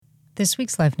This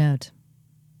week's Life Note,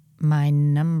 my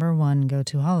number one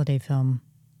go-to holiday film,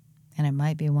 and it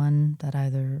might be one that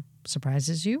either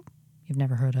surprises you, you've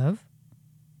never heard of,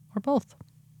 or both.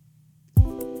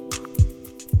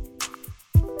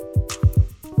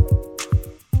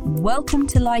 Welcome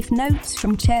to Life Notes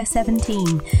from Chair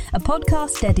 17, a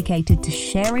podcast dedicated to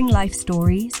sharing life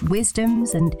stories,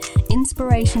 wisdoms, and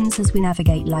inspirations as we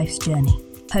navigate life's journey.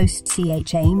 Host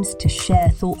CH aims to share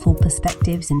thoughtful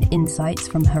perspectives and insights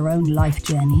from her own life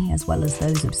journey, as well as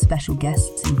those of special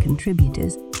guests and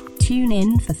contributors. Tune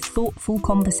in for thoughtful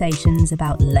conversations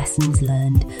about lessons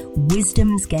learned,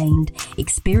 wisdoms gained,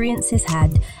 experiences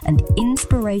had, and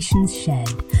inspirations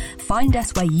shared. Find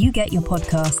us where you get your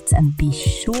podcasts and be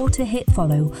sure to hit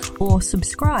follow or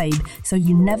subscribe so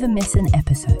you never miss an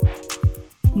episode.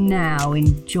 Now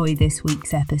enjoy this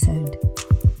week's episode.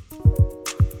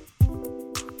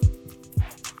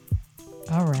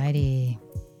 Alrighty.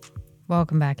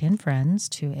 Welcome back in, friends,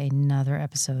 to another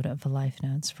episode of the Life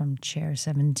Notes from Chair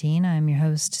 17. I'm your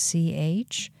host,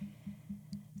 CH.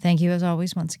 Thank you, as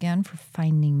always, once again, for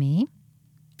finding me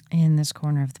in this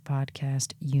corner of the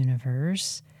podcast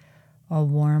universe. A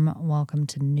warm welcome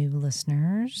to new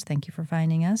listeners. Thank you for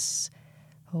finding us.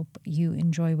 Hope you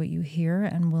enjoy what you hear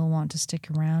and will want to stick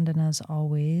around. And as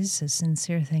always, a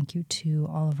sincere thank you to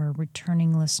all of our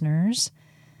returning listeners.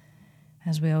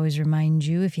 As we always remind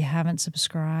you, if you haven't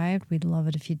subscribed, we'd love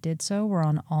it if you did so. We're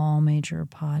on all major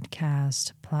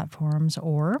podcast platforms,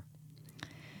 or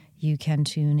you can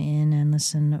tune in and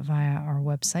listen via our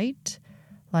website,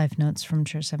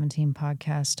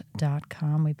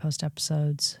 lifenotesfromchair17podcast.com. We post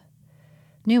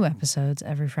new episodes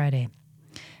every Friday.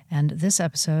 And this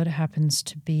episode happens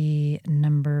to be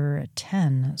number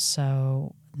 10.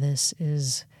 So this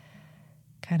is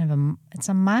kind of it's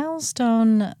a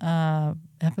milestone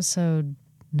episode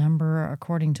number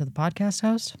according to the podcast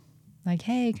host. Like,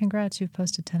 hey, congrats, you've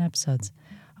posted 10 episodes.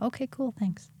 Okay, cool,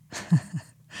 thanks.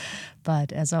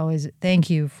 But as always,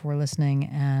 thank you for listening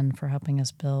and for helping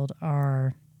us build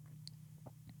our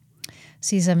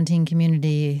C17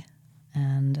 community.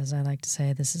 And as I like to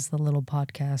say, this is the little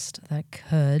podcast that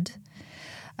could.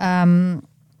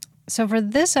 So for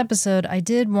this episode, I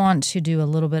did want to do a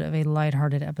little bit of a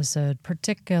lighthearted episode,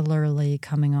 particularly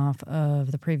coming off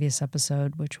of the previous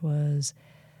episode, which was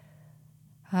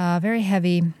very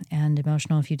heavy and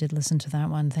emotional. If you did listen to that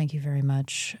one, thank you very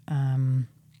much.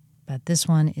 But this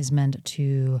one is meant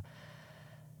to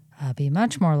be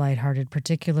much more lighthearted,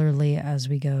 particularly as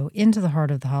we go into the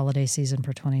heart of the holiday season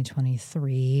for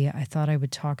 2023. I thought I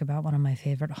would talk about one of my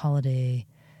favorite holiday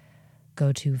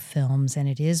go-to films, and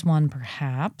it is one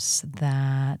perhaps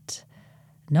that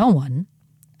no one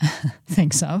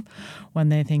thinks of when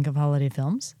they think of holiday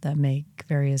films that make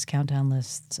various countdown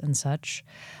lists and such.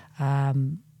 I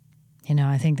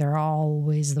think they're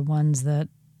always the ones that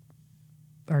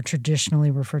are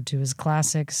traditionally referred to as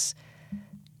classics.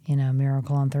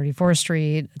 Miracle on 34th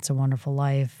Street, It's a Wonderful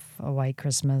Life, A White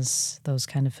Christmas, those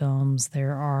kind of films.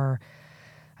 There are,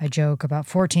 I joke, about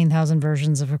 14,000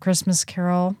 versions of A Christmas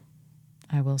Carol.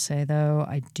 I will say, though,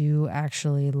 I do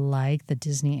actually like the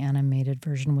Disney animated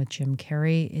version with Jim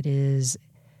Carrey. It is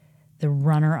the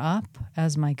runner-up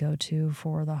as my go-to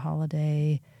for the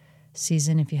holiday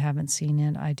season. If you haven't seen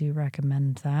it, I do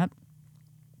recommend that.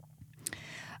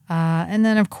 And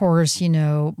then, of course,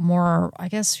 more, I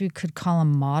guess you could call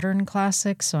them modern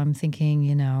classics. So I'm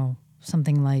thinking,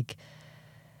 something like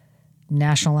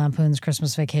National Lampoon's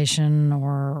Christmas Vacation,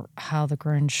 or How the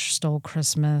Grinch Stole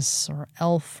Christmas, or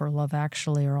Elf, or Love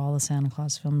Actually, or all the Santa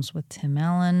Claus films with Tim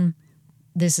Allen.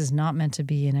 This is not meant to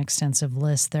be an extensive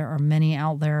list. There are many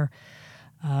out there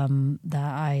that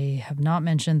I have not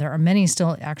mentioned. There are many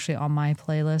still actually on my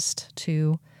playlist,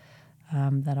 too,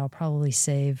 that I'll probably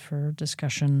save for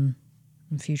discussion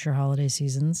in future holiday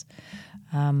seasons.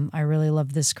 I really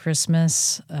love This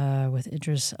Christmas with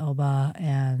Idris Elba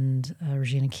and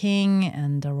Regina King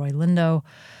and Delroy Lindo.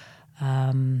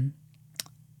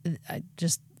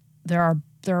 There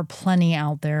are plenty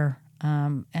out there.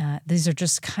 These are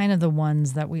just kind of the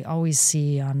ones that we always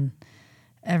see on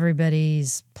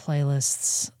everybody's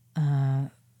playlists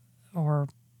or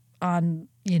on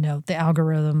the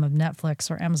algorithm of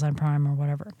Netflix or Amazon Prime or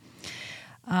whatever.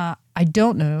 I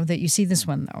don't know that you see this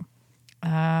one, though.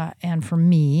 And for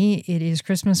me, it is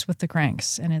Christmas with the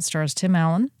Cranks, and it stars Tim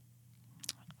Allen,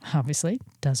 obviously,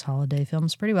 does holiday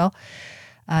films pretty well.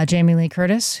 Jamie Lee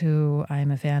Curtis, who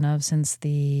I'm a fan of since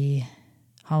the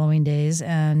Halloween days,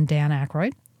 and Dan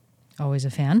Aykroyd, always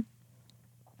a fan,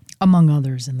 among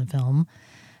others in the film.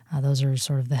 Those are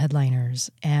sort of the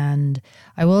headliners. And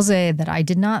I will say that I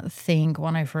did not think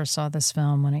when I first saw this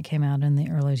film, when it came out in the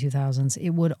early 2000s, it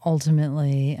would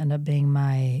ultimately end up being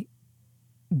my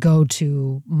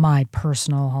go-to, my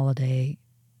personal holiday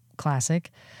classic.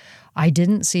 I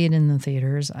didn't see it in the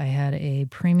theaters. I had a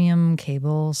premium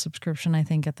cable subscription, I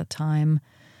think, at the time,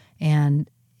 and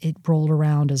it rolled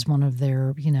around as one of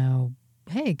their,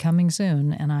 hey, coming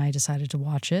soon, and I decided to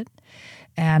watch it.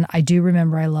 And I do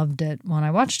remember I loved it when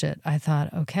I watched it. I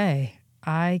thought, okay,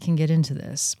 I can get into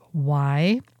this.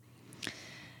 Why?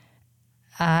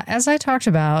 As I talked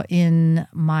about in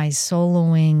my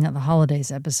soloing the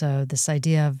holidays episode, this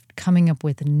idea of coming up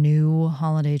with new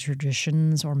holiday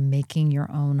traditions or making your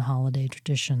own holiday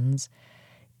traditions,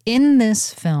 in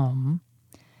this film,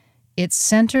 it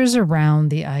centers around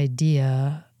the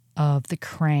idea of the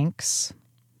Cranks,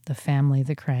 the family,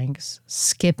 the Cranks,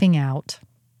 skipping out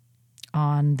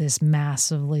on this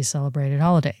massively celebrated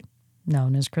holiday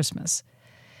known as Christmas.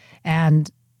 And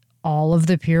all of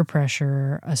the peer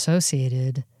pressure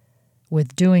associated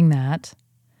with doing that,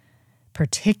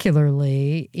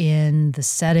 particularly in the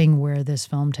setting where this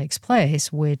film takes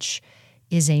place, which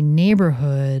is a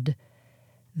neighborhood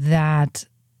that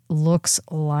looks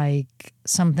like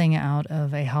something out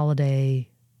of a holiday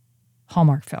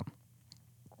Hallmark film.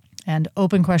 And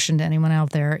open question to anyone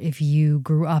out there if you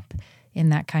grew up in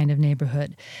that kind of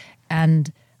neighborhood.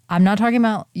 And I'm not talking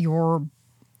about your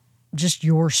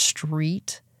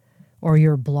street or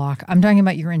your block. I'm talking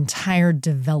about your entire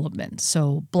development.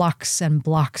 So blocks and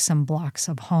blocks and blocks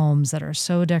of homes that are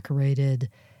so decorated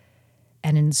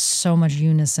and in so much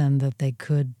unison that they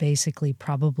could basically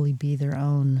probably be their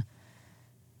own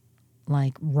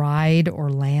like ride or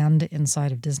land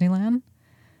inside of Disneyland.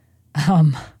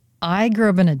 I grew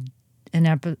up in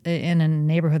a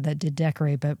neighborhood that did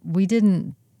decorate, but we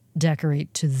didn't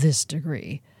decorate to this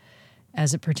degree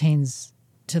as it pertains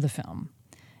to the film.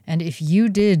 And if you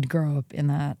did grow up in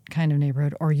that kind of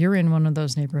neighborhood, or you're in one of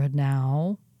those neighborhoods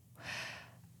now,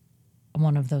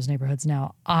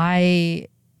 I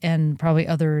and probably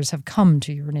others have come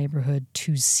to your neighborhood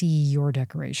to see your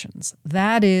decorations.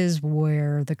 That is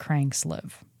where the Cranks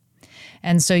live.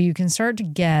 And so you can start to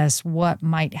guess what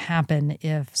might happen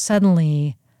if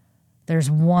suddenly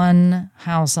there's one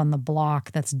house on the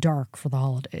block that's dark for the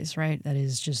holidays, right? That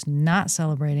is just not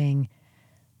celebrating,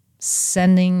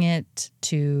 sending it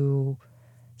to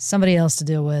somebody else to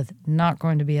deal with, not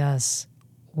going to be us.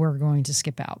 We're going to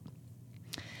skip out.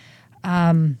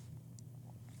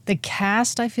 The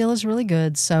cast, I feel, is really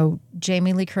good. So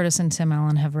Jamie Lee Curtis and Tim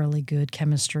Allen have really good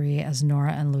chemistry as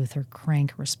Nora and Luther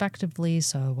Crank, respectively.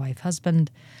 So wife,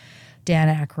 husband.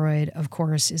 Dan Aykroyd, of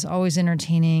course, is always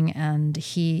entertaining, and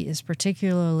he is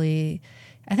particularly,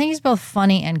 I think he's both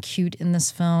funny and cute in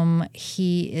this film.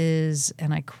 He is,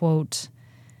 and I quote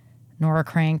Nora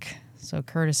Crank, so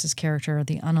Curtis's character,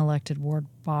 the unelected ward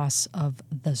boss of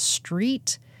the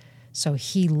street. So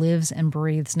he lives and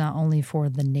breathes not only for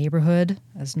the neighborhood,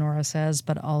 as Nora says,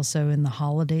 but also in the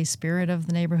holiday spirit of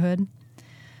the neighborhood.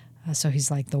 So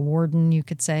he's like the warden, you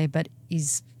could say, but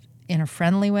he's in a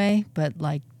friendly way, but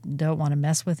like don't want to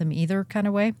mess with him either kind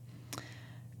of way.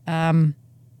 And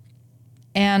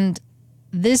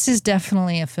this is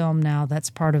definitely a film now that's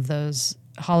part of those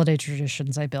holiday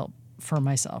traditions I built for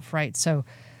myself, right? So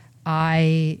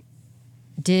I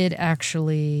did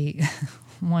actually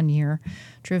one year,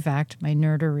 true fact, my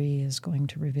nerdery is going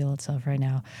to reveal itself right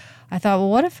now. I thought, well,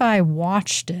 what if I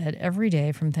watched it every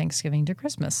day from Thanksgiving to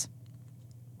Christmas?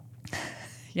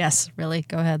 Yes, really,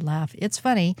 go ahead, laugh. It's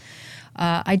funny.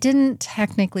 I didn't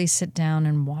technically sit down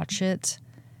and watch it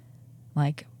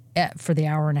like for the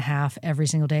hour and a half every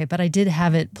single day, but I did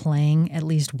have it playing at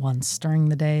least once during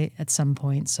the day at some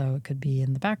point. So it could be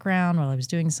in the background while I was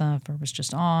doing stuff, or it was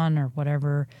just on, or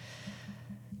whatever.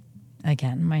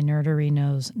 Again, my nerdery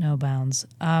knows no bounds.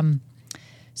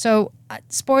 So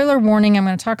spoiler warning, I'm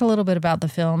going to talk a little bit about the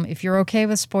film. If you're okay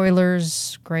with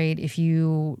spoilers, great. If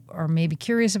you are maybe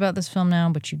curious about this film now,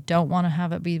 but you don't want to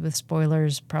have it be with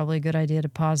spoilers, probably a good idea to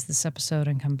pause this episode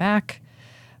and come back.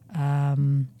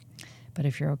 But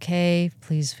if you're okay,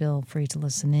 please feel free to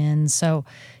listen in. So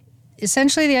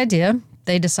essentially the idea,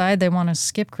 they decide they want to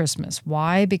skip Christmas.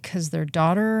 Why? Because their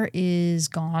daughter is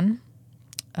gone.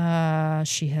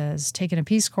 She has taken a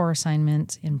Peace Corps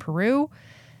assignment in Peru.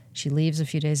 She leaves a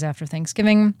few days after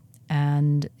Thanksgiving,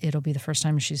 and it'll be the first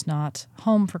time she's not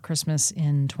home for Christmas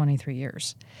in 23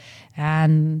 years.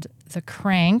 And the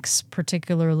Cranks,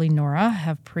 particularly Nora,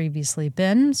 have previously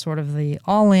been sort of the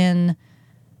all-in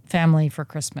family for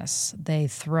Christmas. They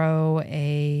throw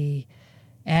a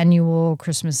annual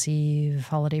Christmas Eve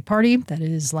holiday party that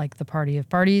is like the party of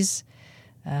parties.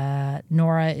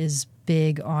 Nora is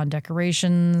big on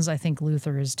decorations. I think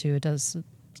Luther is too. It's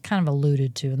kind of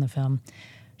alluded to in the film.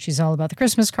 She's all about the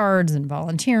Christmas cards and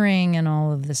volunteering and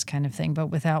all of this kind of thing. But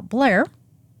without Blair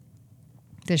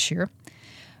this year,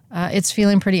 it's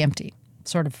feeling pretty empty.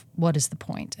 Sort of, what is the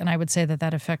point? And I would say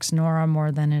that affects Nora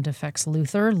more than it affects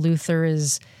Luther. Luther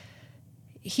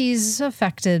he's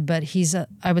affected, but he's,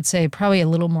 I would say, probably a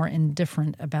little more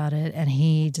indifferent about it. And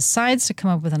he decides to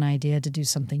come up with an idea to do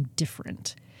something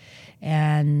different.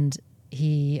 And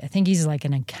I think he's like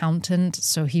an accountant.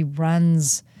 So he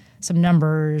runs some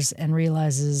numbers and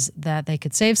realizes that they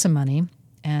could save some money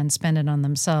and spend it on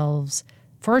themselves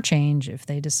for a change if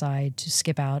they decide to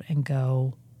skip out and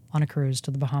go on a cruise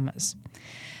to the Bahamas.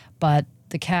 But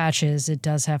the catch is it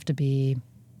does have to be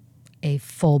a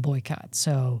full boycott.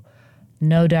 So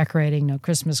no decorating, no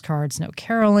Christmas cards, no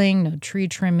caroling, no tree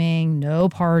trimming, no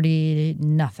party,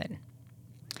 nothing.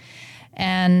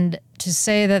 And to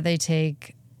say that they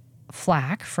take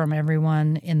flack from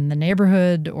everyone in the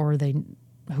neighborhood or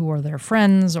who are their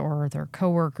friends or their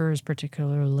coworkers,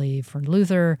 particularly for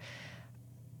Luther,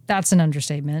 that's an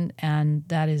understatement. And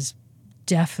that is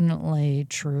definitely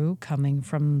true coming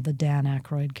from the Dan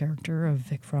Aykroyd character of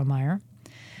Vic Frohmeyer.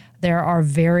 There are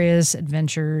various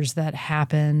adventures that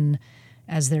happen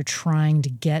as they're trying to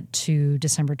get to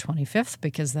December 25th,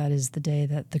 because that is the day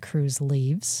that the cruise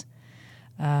leaves.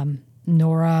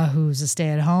 Nora, who's a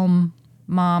stay-at-home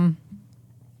mom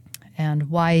and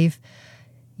wife,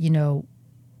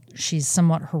 she's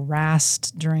somewhat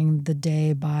harassed during the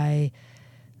day by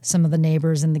some of the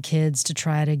neighbors and the kids to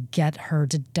try to get her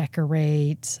to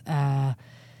decorate.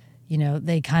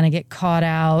 They kind of get caught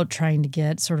out trying to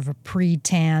get sort of a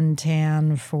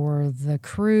tan for the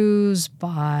cruise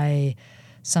by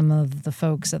some of the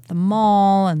folks at the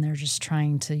mall, and they're just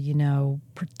trying to,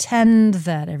 pretend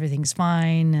that everything's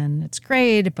fine and it's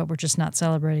great, but we're just not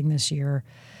celebrating this year.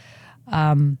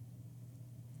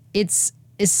 It's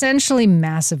essentially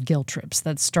massive guilt trips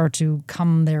that start to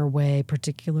come their way,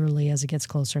 particularly as it gets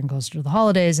closer and closer to the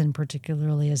holidays, and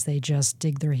particularly as they just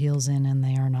dig their heels in and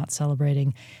they are not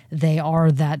celebrating. They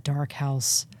are that dark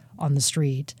house on the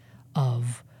street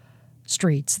of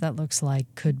streets that looks like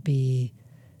could be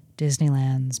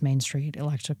Disneyland's Main Street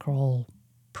Electrical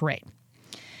Parade.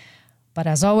 But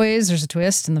as always, there's a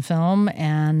twist in the film,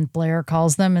 and Blair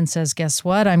calls them and says, guess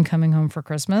what? I'm coming home for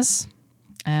Christmas,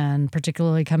 and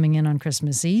particularly coming in on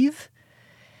Christmas Eve.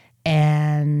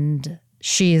 And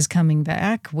she is coming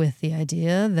back with the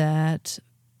idea that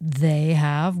they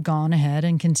have gone ahead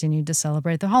and continued to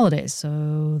celebrate the holidays.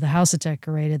 So the house is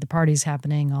decorated, the party's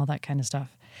happening, all that kind of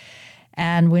stuff.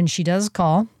 And when she does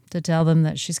call to tell them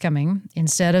that she's coming,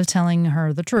 instead of telling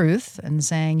her the truth and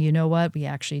saying, you know what, we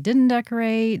actually didn't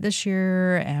decorate this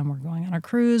year and we're going on a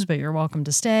cruise, but you're welcome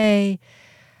to stay.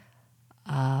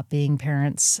 Being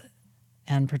parents,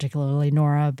 and particularly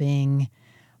Nora being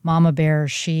Mama Bear,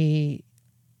 she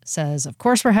says, of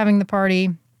course we're having the party.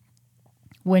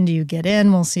 When do you get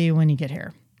in? We'll see you when you get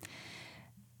here.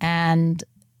 And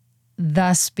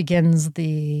thus begins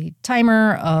the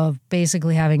timer of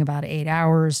basically having about 8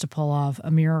 hours to pull off a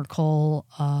miracle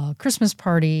Christmas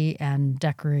party and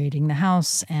decorating the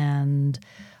house and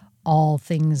all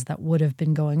things that would have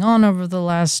been going on over the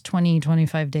last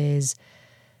 25 days,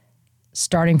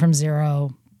 starting from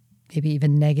 0, maybe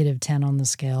even -10 on the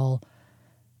scale,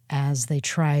 as they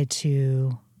try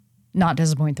to not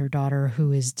disappoint their daughter,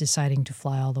 who is deciding to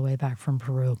fly all the way back from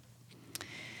Peru.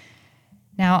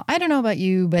 Now, I don't know about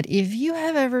you, but if you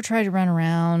have ever tried to run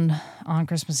around on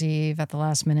Christmas Eve at the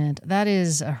last minute, that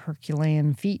is a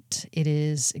Herculean feat. It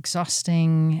is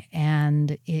exhausting,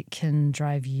 and it can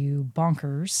drive you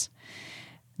bonkers.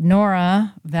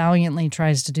 Nora valiantly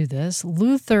tries to do this.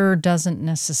 Luther doesn't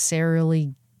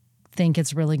necessarily think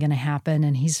it's really going to happen,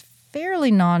 and he's fairly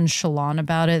nonchalant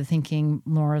about it, thinking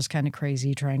Nora's kind of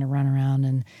crazy trying to run around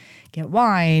and get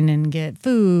wine and get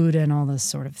food and all this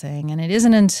sort of thing. And it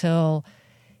isn't until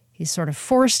he's sort of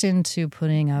forced into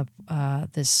putting up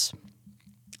this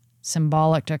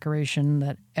symbolic decoration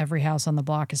that every house on the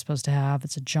block is supposed to have.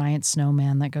 It's a giant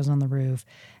snowman that goes on the roof.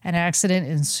 An accident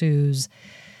ensues.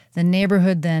 The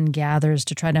neighborhood then gathers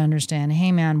to try to understand,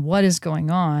 hey man, what is going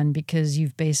on? Because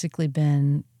you've basically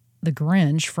been the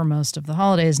Grinch for most of the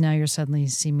holidays. Now you're suddenly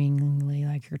seemingly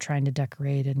like you're trying to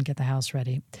decorate and get the house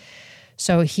ready.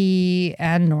 So he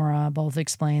and Nora both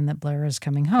explain that Blair is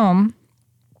coming home.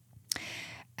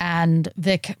 And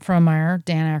Vic Frohmeyer,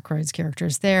 Dan Aykroyd's character,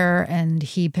 is there, and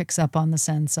he picks up on the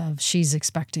sense of she's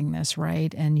expecting this,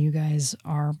 right? And you guys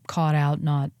are caught out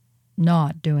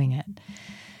not doing it.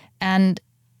 And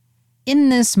in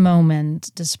this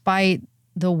moment, despite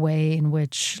the way in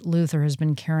which Luther has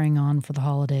been carrying on for the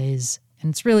holidays.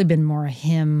 And it's really been more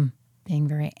him being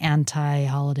very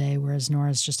anti-holiday, whereas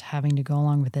Nora's just having to go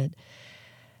along with it.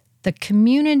 The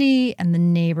community and the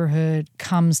neighborhood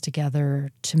comes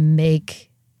together to make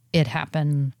it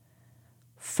happen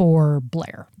for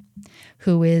Blair,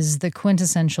 who is the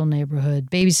quintessential neighborhood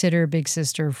babysitter, big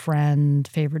sister, friend,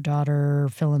 favorite daughter,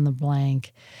 fill in the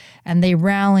blank. And they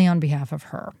rally on behalf of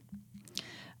her.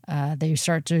 They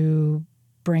start to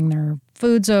bring their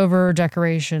foods over,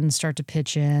 decorations, start to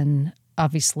pitch in.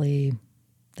 Obviously,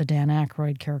 the Dan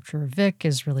Aykroyd character of Vic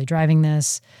is really driving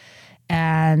this.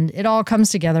 And it all comes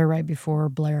together right before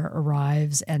Blair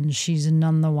arrives, and she's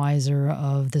none the wiser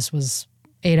of this was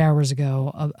 8 hours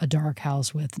ago, a dark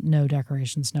house with no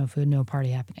decorations, no food, no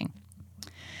party happening.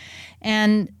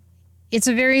 And it's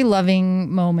a very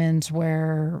loving moment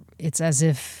where it's as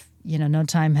if, no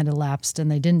time had elapsed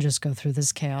and they didn't just go through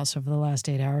this chaos over the last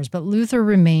 8 hours. But Luther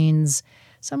remains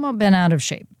somewhat bent out of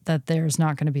shape that there's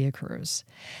not going to be a cruise.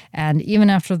 And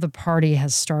even after the party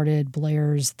has started,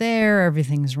 Blair's there,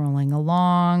 everything's rolling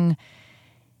along,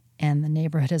 and the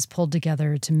neighborhood has pulled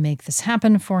together to make this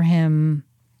happen for him.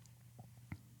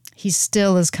 He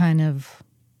still is kind of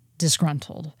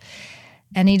disgruntled.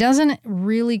 And he doesn't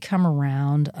really come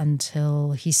around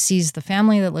until he sees the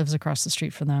family that lives across the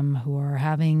street from them who are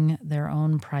having their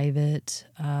own private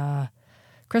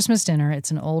Christmas dinner.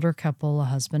 It's an older couple, a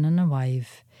husband and a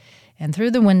wife. And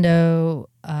through the window,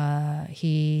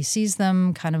 he sees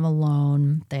them kind of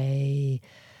alone.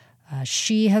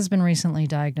 She has been recently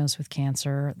diagnosed with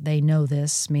cancer. They know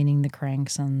this, meaning the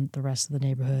Cranks and the rest of the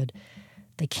neighborhood.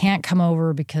 They can't come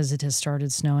over because it has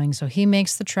started snowing. So he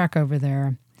makes the trek over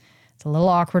there. It's a little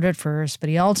awkward at first, but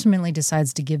he ultimately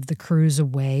decides to give the cruise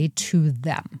away to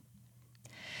them.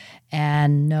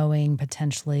 And knowing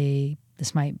potentially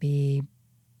this might be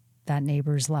that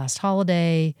neighbor's last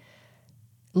holiday,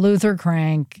 Luther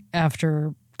Crank,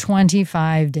 after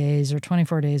 25 days or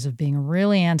 24 days of being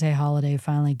really anti-holiday,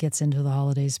 finally gets into the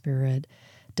holiday spirit,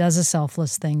 does a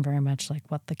selfless thing very much like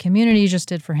what the community just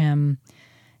did for him,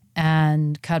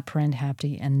 and cut print,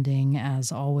 happy ending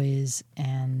as always,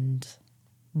 and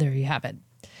there you have it.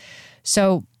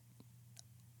 So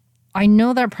I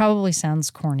know that probably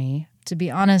sounds corny. To be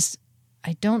honest,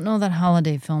 I don't know that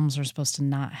holiday films are supposed to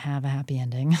not have a happy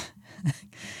ending.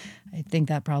 I think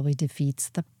that probably defeats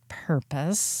the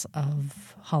purpose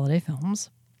of holiday films,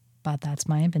 but that's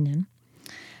my opinion.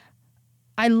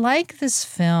 I like this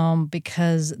film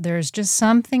because there's just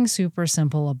something super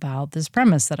simple about this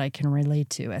premise that I can relate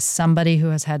to as somebody who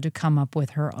has had to come up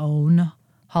with her own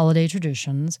holiday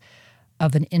traditions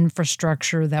of an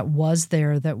infrastructure that was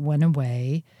there that went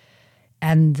away,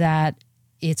 and that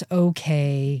it's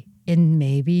okay in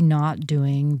maybe not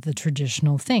doing the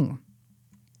traditional thing.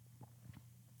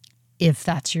 If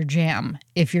that's your jam.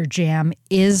 If your jam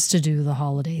is to do the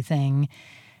holiday thing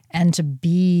and to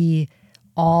be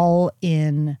all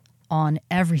in on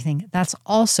everything, that's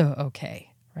also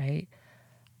okay, right?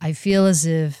 I feel as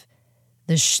if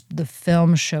the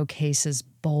film showcases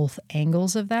both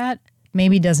angles of that,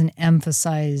 maybe doesn't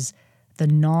emphasize the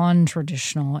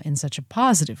non-traditional in such a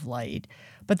positive light,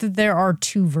 but that there are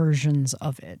two versions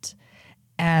of it.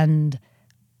 And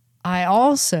I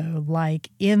also like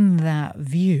in that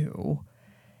view,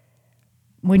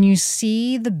 when you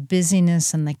see the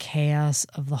busyness and the chaos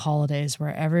of the holidays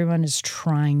where everyone is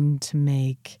trying to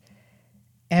make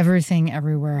everything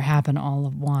everywhere happen all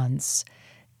at once,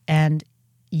 and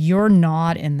you're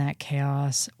not in that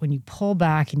chaos, when you pull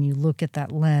back and you look at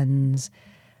that lens,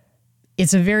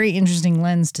 it's a very interesting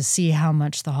lens to see how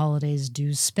much the holidays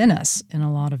do spin us in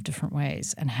a lot of different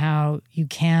ways, and how you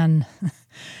can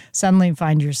suddenly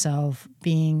find yourself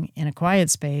being in a quiet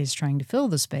space, trying to fill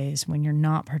the space when you're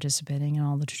not participating in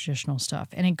all the traditional stuff.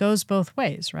 And it goes both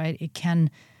ways, right? It can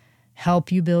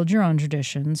help you build your own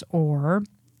traditions, or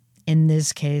in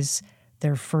this case,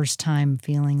 their first time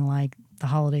feeling like the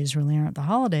holidays really aren't the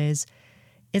holidays,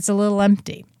 it's a little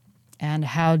empty. And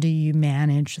how do you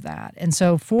manage that? And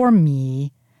so for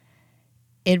me,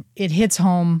 it hits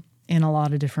home in a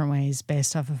lot of different ways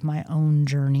based off of my own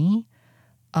journey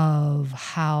of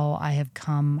how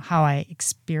I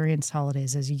experienced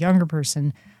holidays as a younger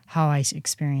person, how I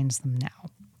experience them now.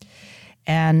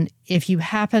 And if you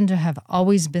happen to have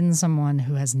always been someone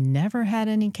who has never had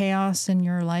any chaos in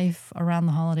your life around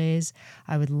the holidays,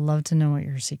 I would love to know what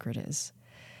your secret is.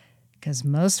 Because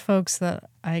most folks that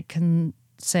I can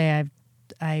say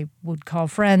I would call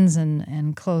friends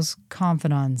and close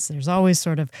confidants, there's always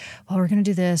sort of, well, we're going to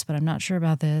do this, but I'm not sure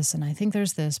about this. And I think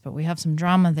there's this, but we have some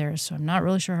drama there, so I'm not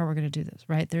really sure how we're going to do this,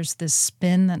 right? There's this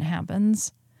spin that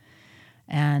happens.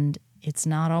 And It's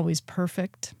not always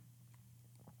perfect.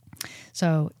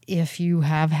 So if you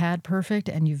have had perfect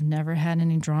and you've never had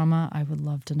any drama, I would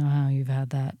love to know how you've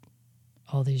had that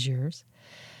all these years.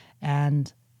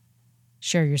 And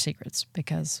share your secrets,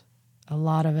 because a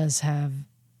lot of us have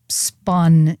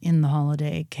spun in the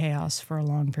holiday chaos for a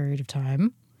long period of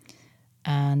time.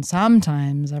 And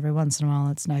sometimes, every once in a while,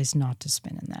 it's nice not to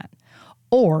spin in that.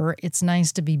 Or it's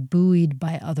nice to be buoyed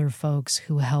by other folks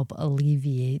who help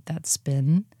alleviate that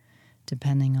spin,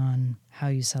 depending on how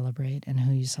you celebrate and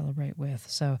who you celebrate with.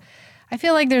 So I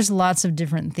feel like there's lots of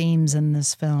different themes in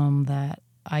this film that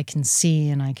I can see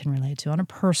and I can relate to on a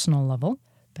personal level,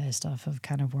 based off of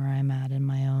kind of where I'm at in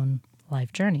my own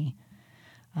life journey.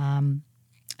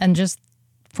 And just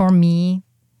for me,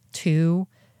 too,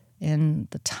 in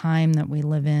the time that we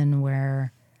live in,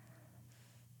 where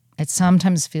it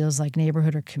sometimes feels like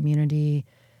neighborhood or community,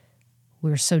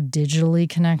 we're so digitally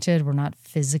connected, we're not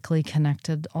physically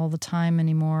connected all the time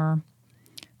anymore,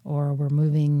 or we're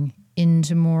moving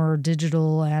into more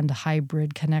digital and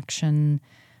hybrid connection.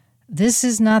 This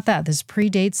is not that. This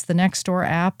predates the Nextdoor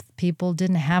app. People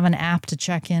didn't have an app to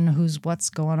check in what's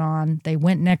going on. They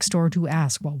went next door to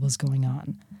ask what was going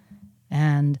on.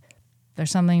 And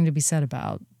there's something to be said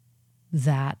about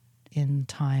that in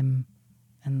time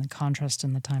and the contrast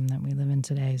in the time that we live in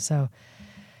today. So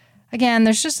again,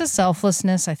 there's just a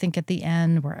selflessness, I think, at the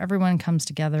end where everyone comes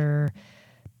together.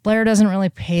 Blair doesn't really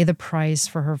pay the price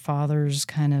for her father's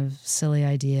kind of silly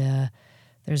idea.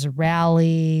 There's a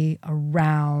rally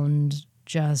around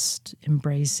just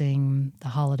embracing the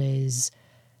holidays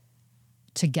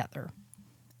together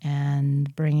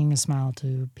and bringing a smile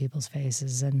to people's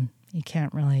faces. And you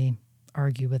can't really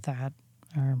argue with that,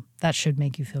 or that should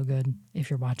make you feel good if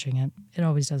you're watching it. It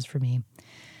always does for me.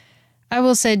 I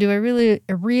will say, do I really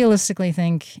realistically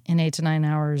think in 8 to 9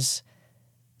 hours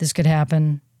this could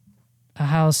happen? A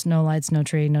house, no lights, no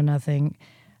tree, no nothing?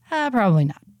 Probably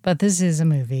not. But this is a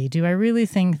movie. Do I really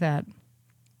think that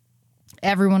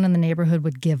everyone in the neighborhood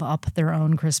would give up their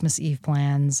own Christmas Eve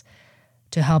plans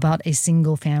to help out a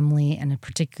single family, and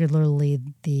particularly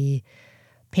the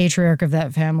patriarch of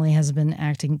that family has been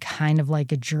acting kind of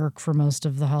like a jerk for most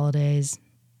of the holidays?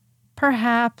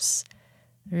 Perhaps.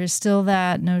 There is still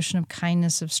that notion of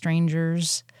kindness of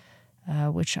strangers,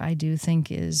 which I do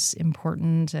think is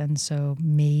important, and so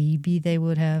maybe they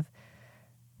would have.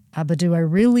 But do I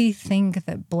really think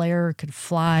that Blair could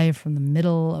fly from the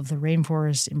middle of the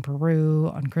rainforest in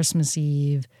Peru on Christmas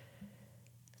Eve,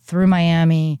 through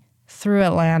Miami, through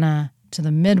Atlanta, to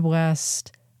the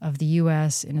Midwest of the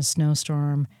U.S. in a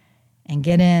snowstorm, and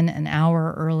get in an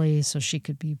hour early so she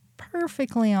could be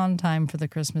perfectly on time for the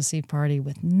Christmas Eve party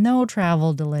with no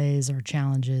travel delays or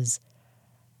challenges?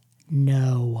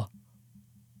 No.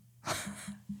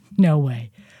 No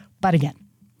way. But again,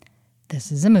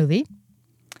 this is a movie,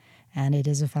 and it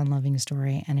is a fun-loving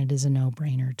story, and it is a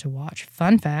no-brainer to watch.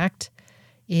 Fun fact,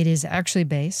 it is actually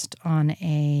based on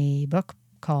a book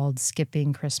called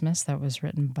Skipping Christmas that was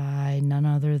written by none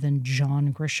other than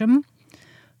John Grisham,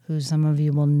 who some of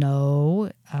you will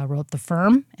know wrote The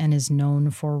Firm and is known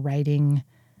for writing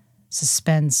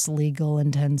suspense, legal,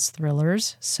 intense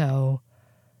thrillers. So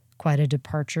quite a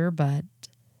departure, but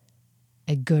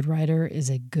a good writer is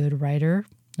a good writer,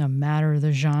 no matter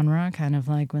the genre, kind of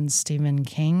like when Stephen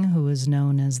King, who is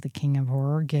known as the King of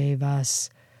Horror, gave us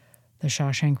The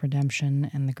Shawshank Redemption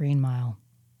and The Green Mile.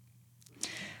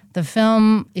 The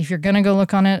film, if you're going to go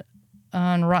look on it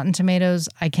on Rotten Tomatoes,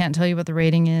 I can't tell you what the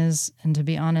rating is. And to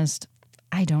be honest,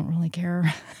 I don't really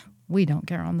care. We don't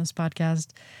care on this podcast.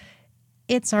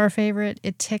 It's our favorite.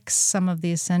 It ticks some of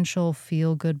the essential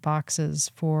feel-good boxes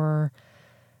for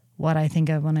what I think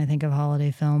of when I think of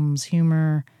holiday films: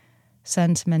 humor,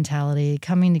 sentimentality,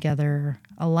 coming together,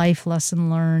 a life lesson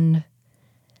learned,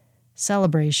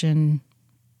 celebration,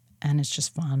 and it's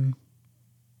just fun.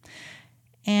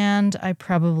 And I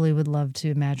probably would love to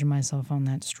imagine myself on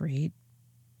that street,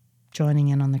 joining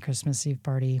in on the Christmas Eve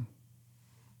party,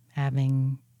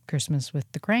 having Christmas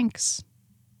with the Cranks,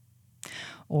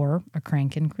 or a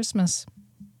Krankin Christmas.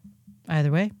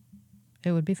 Either way,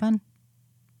 it would be fun.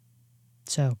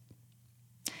 So,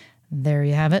 there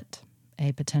you have it.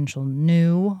 A potential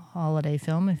new holiday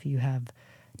film if you have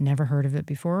never heard of it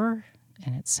before,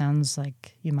 and it sounds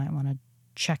like you might want to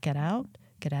check it out.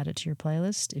 Get add it to your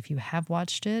playlist. If you have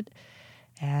watched it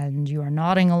and you are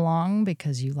nodding along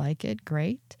because you like it,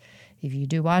 great. If you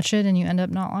do watch it and you end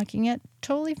up not liking it,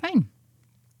 totally fine.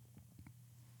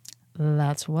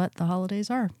 That's what the holidays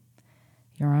are.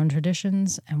 Your own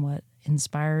traditions and what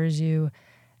inspires you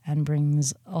and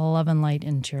brings love and light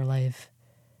into your life.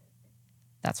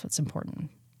 That's what's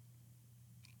important.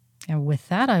 And with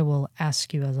that, I will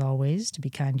ask you, as always, to be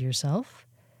kind to yourself.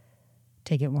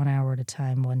 Take it 1 hour at a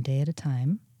time, 1 day at a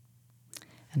time.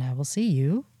 And I will see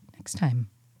you next time.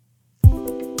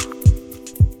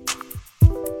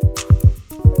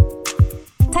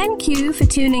 Thank you for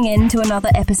tuning in to another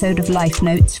episode of Life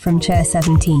Notes from Chair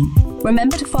 17.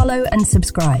 Remember to follow and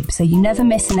subscribe so you never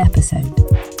miss an episode.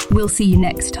 We'll see you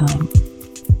next time.